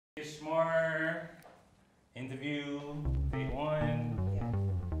Kishmar, interview, day one.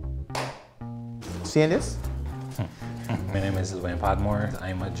 Seeing this? My name is Lewen Padmore.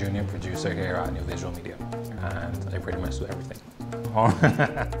 I'm a junior producer here at New Visual Media, and I pretty much do everything.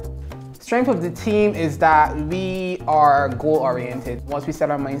 Strength of the team is that we are goal-oriented. Once we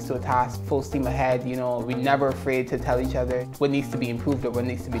set our minds to a task, full steam ahead, we're never afraid to tell each other what needs to be improved or what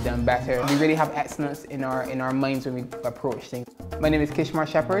needs to be done better. We really have excellence in our minds when we approach things. My name is Kishmar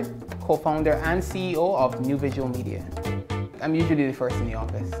Shepherd, co-founder and CEO of New Visual Media. I'm usually the first in the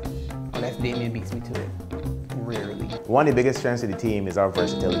office, unless Damien beats me to it. Rarely. One of the biggest strengths of the team is our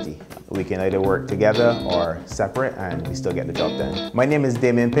versatility. We can either work together or separate and we still get the job done. My name is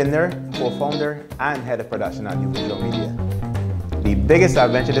Damien, co-founder and head of production at New Visual Media. The biggest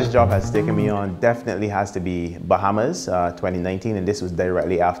adventure this job has taken me on definitely has to be Bahamas 2019, and this was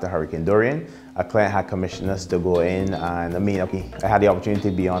directly after Hurricane Dorian. A client had commissioned us to go in, and I had the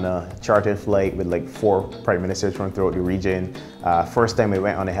opportunity to be on a chartered flight with like 4 prime ministers from throughout the region. First time we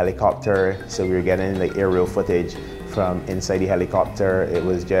went on a helicopter, so we were getting like aerial footage from inside the helicopter. It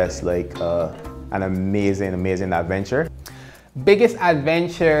was just like an amazing adventure. Biggest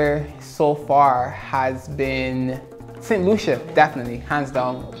adventure so far has been St. Lucia, definitely, hands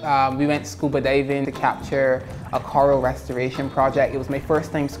down. We went scuba diving to capture a coral restoration project. It was my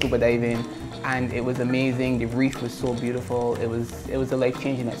first time scuba diving, and it was amazing. The reef was so beautiful. It was a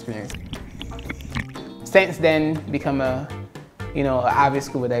life-changing experience. Since then, become an avid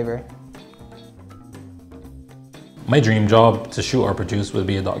scuba diver. My dream job to shoot or produce would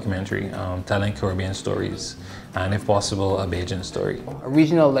be a documentary telling Caribbean stories, and if possible, a Bajan story. A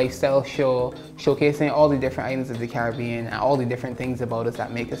regional lifestyle show showcasing all the different islands of the Caribbean and all the different things about us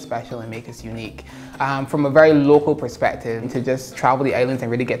that make us special and make us unique. From a very local perspective, to just travel the islands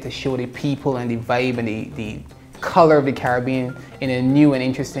and really get to show the people and the vibe and the color of the Caribbean in a new and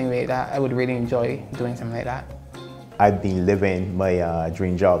interesting way, that I would really enjoy doing something like that. I've been living my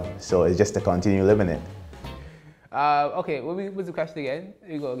dream job, so it's just to continue living it. Okay, what was the question again?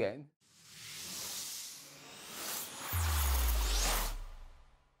 Here you go again.